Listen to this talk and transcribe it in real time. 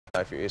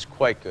is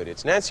quite good.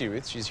 It's Nancy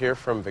Ruth. She's here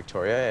from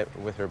Victoria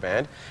with her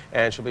band,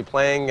 and she'll be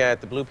playing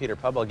at the Blue Peter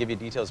Pub. I'll give you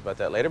details about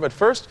that later. But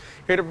first,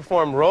 here to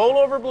perform Roll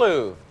Over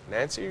Blue,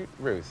 Nancy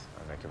Ruth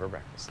on Vancouver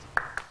Breakfast.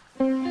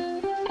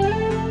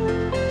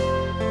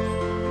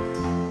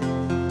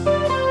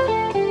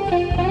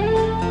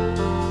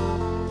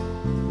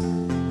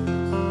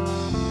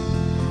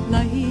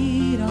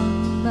 Light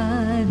on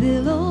my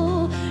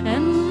pillow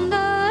and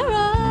I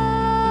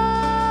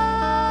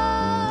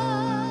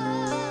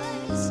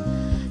rise,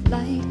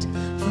 light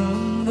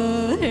from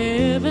the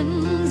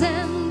heavens,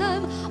 and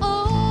I'm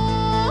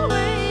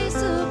always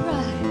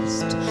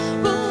surprised.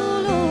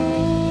 Roll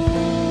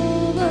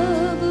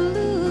over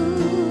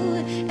blue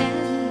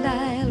and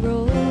I'll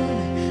roll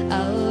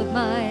out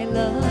my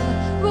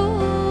love.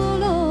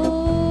 Roll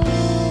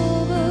over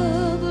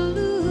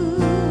blue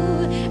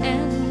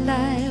and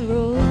I'll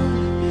roll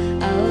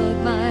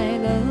out my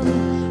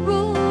love.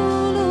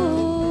 Roll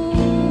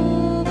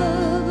over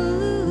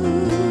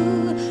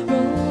blue,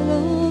 roll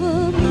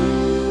over blue.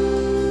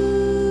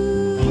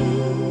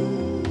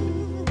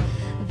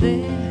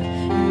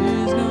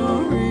 There is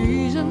no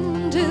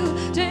reason to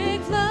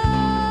take flight.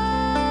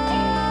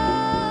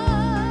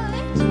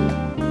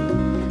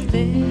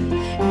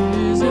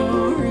 There is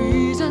no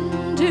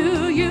reason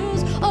to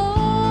use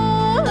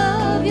all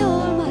of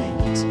your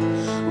might.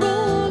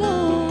 Roll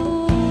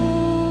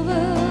over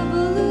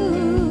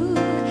blue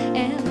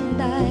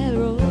and I'll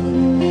roll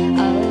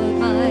out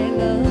my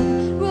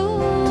love.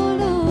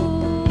 Roll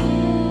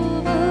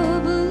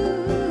over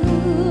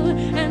blue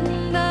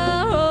and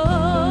I'll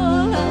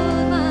roll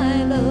out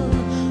my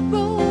love.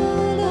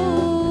 Roll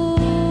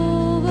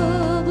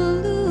over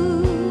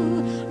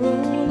blue,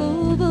 roll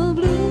over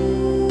blue.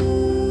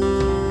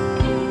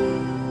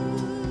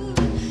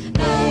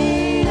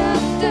 Night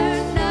after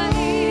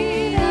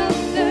night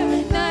after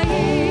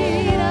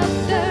night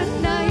after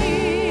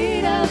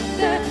night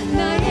after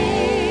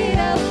night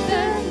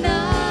after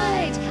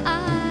night,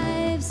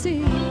 I've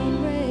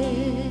seen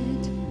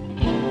red.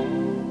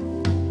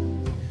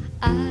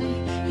 I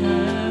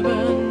have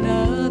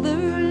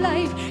another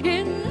life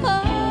in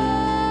mind.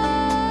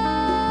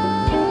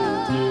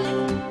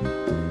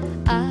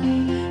 I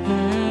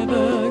have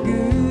a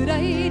good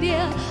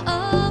idea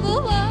of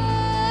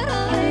what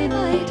I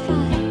might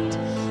find.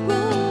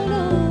 Roll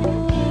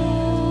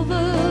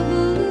over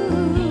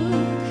blue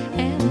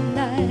and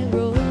I'll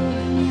roll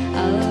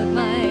out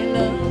my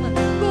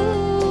love.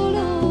 Roll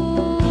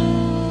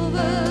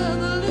over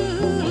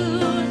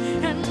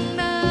blue and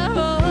I'll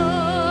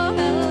roll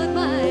out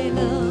my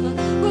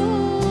love.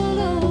 Roll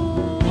over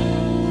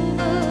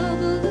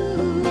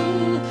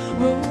blue,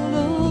 roll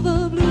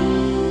over blue.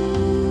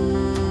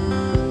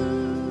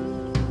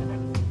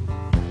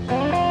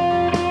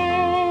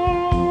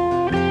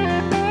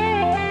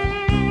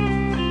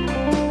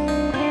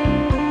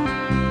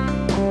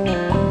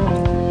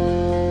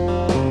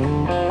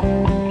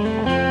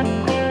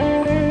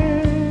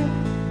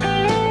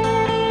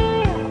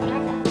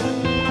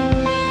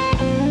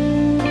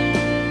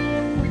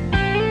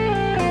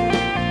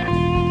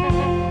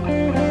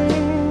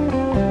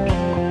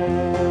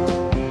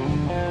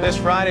 This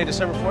Friday,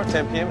 December 4th,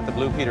 10 p.m. at the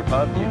Blue Peter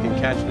Pub. You can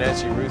catch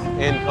Nancy Ruth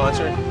in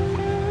concert.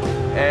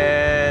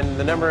 And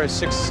the number is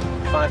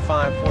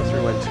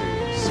 655-4312.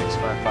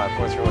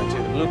 655-4312.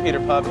 The Blue Peter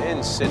Pub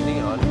in Sydney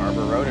on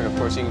Harbour Road. And of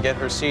course, you can get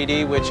her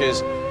CD, which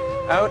is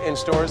out in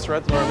stores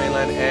throughout the Lower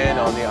Mainland and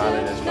on the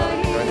island as well.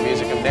 Enjoy the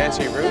music of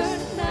Nancy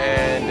Ruth.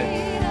 And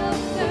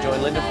we'll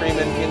join Linda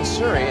Freeman in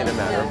Surrey in a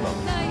matter of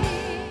moments.